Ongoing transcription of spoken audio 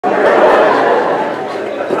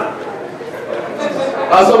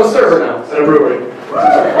So I'm a server now at a brewery.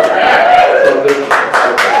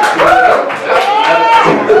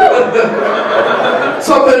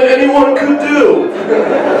 Something anyone could do.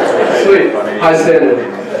 Sweet. High standard.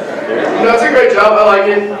 You know, it's a great job. I like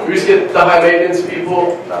it. We just get the high maintenance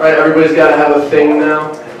people. Right? Everybody's got to have a thing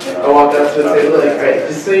now. I walked up to the table like, right,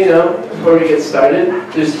 just so you know, before we get started,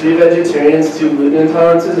 there's 3 vegetarians, 2 gluten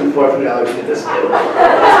intolerances, and 4 food allergies at this table. I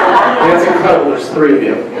mean, that's incredible. There's 3 of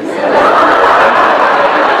you.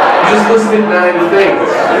 You just listed 9 things.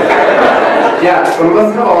 Yeah, some of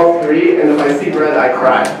us have all 3, and if I see bread, I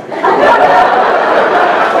cry.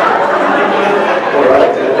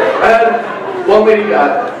 Alright, dude. I had one lady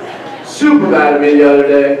got super mad at me the other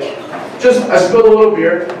day. I spilled a little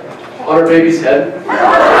beer on her baby's head.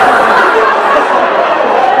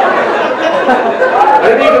 I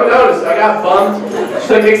didn't even notice. I got bummed.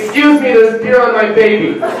 She's like, excuse me, there's beer on my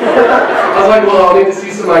baby. I was like, well, I'll need to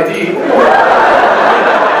see some ID.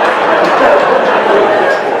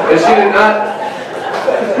 And she did not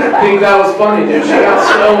think that was funny, dude. She got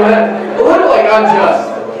so mad. A little like unjust,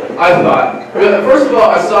 I thought. First of all,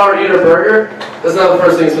 I saw her eat her burger. That's not the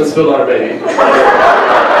first thing that's been spilled on her baby.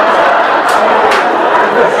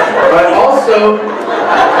 But also,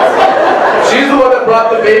 she's the one that brought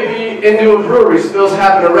the baby into a brewery. Spills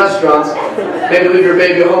happen in restaurants. Maybe leave your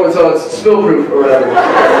baby at home until it's spill-proof or whatever.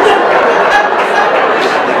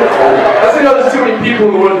 That's like, there's too many people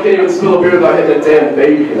in the world who can't even spill a beer without hitting a damn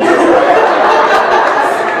baby.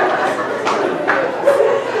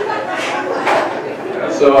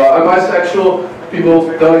 So I'm bisexual. People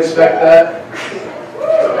don't expect that.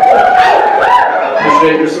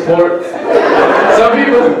 Appreciate your support. Some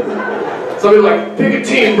people like, pick a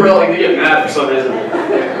team, bro. Like, they get mad for some reason.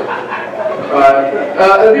 I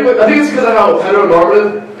think it's because of how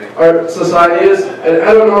heteronormative our society is. And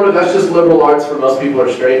heteronormative, that's just liberal arts for most people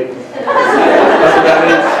are straight. That's what that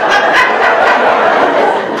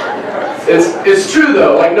means. It's true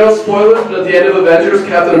though. Like, no spoilers, but at the end of Avengers,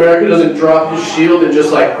 Captain America doesn't drop his shield and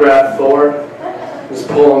just like grab Thor, just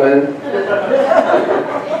pull him in.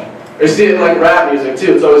 You see it in like rap music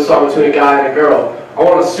too. It's always a song between a guy and a girl. I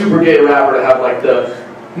want a super gay rapper to have like the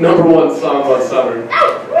 #1 song one summer.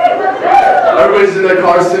 Everybody's in their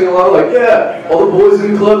car singing along like, yeah, all the boys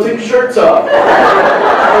in the club take your shirts off. Or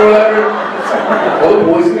whatever. All the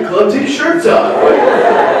boys in the club take your shirts off.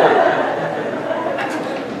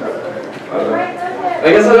 I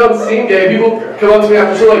guess I don't seem gay. People come up to me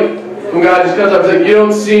after show like, some guy just comes up and like, you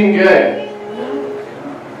don't seem gay.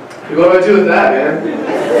 Like, what do I do with that, man?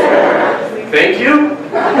 Thank you?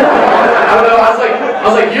 I don't know, I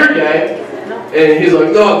was like, you're gay. And he's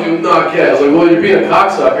like, no, dude, I'm not gay. I was like, well, you're being a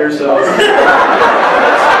cocksucker, so. Don't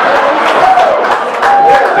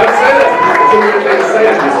say that. It's a weird thing to say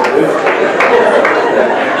to people, dude.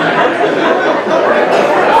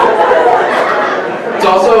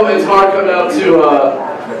 It's hard coming up to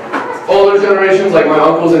older generations, like my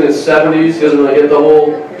uncle's in his 70s. He doesn't really get the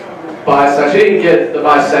whole bisexual. He didn't get the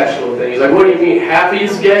bisexual thing. He's like, what do you mean, half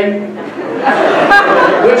he's gay?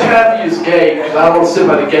 Which half is gay? Because I don't want to sit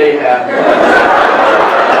by the gay half.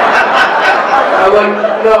 I'm like,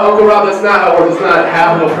 no, Uncle Rob, that's not how it works. It's not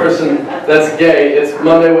half of a person that's gay. It's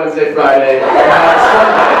Monday, Wednesday, Friday, Sunday.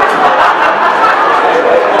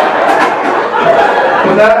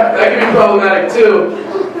 But that can be problematic too.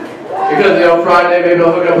 Because, you know, Friday, maybe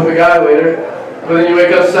I'll hook up with a guy later. But then you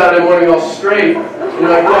wake up Saturday morning all straight. And you're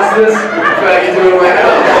like, what's this faggot doing in my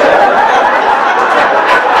house?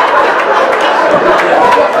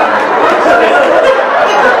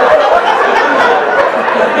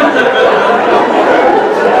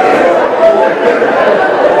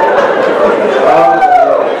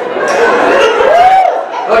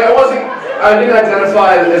 I didn't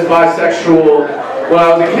identify as bisexual when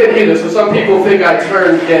I was a kid either, so some people think I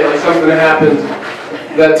turned gay, like something happened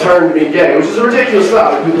that turned me gay, which is a ridiculous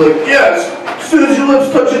thought. People are like, yes, as soon as your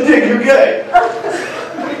lips touch a dick, you're gay.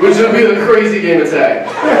 Which would be the crazy game of tag.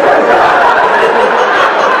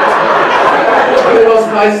 One of the most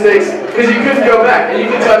high stakes, because you couldn't go back, and you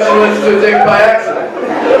can touch your lips to a dick by accident.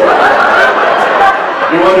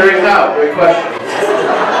 You're wondering how? Great question.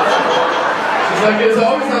 Like, it's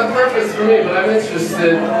always on purpose for me, but I'm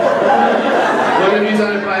interested. When have you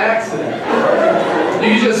done it by accident? You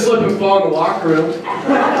can just slip and fall in the locker room.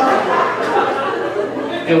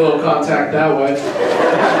 Get a little contact that way.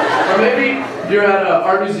 Or maybe you're at an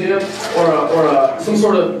art museum or some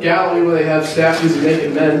sort of gallery where they have statues of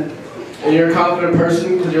naked men, and you're a confident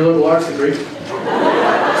person with your liberal arts degree.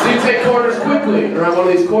 So you take corners quickly. Around one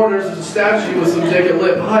of these corners, there's a statue with some dick and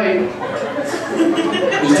lip height.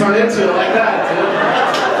 You turn into it like that, dude.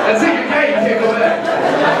 That's it, you're gay, you can't go back.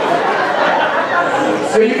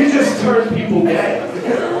 So you can just turn people gay.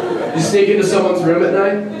 You sneak into someone's room at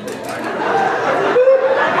night.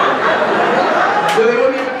 So they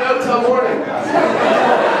wouldn't even know till morning.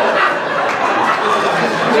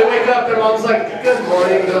 They wake up, their mom's like, good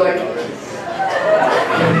morning. They're like,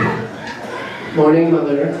 morning,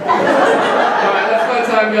 mother. Alright, that's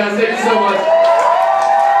my time, guys. Thank you so much.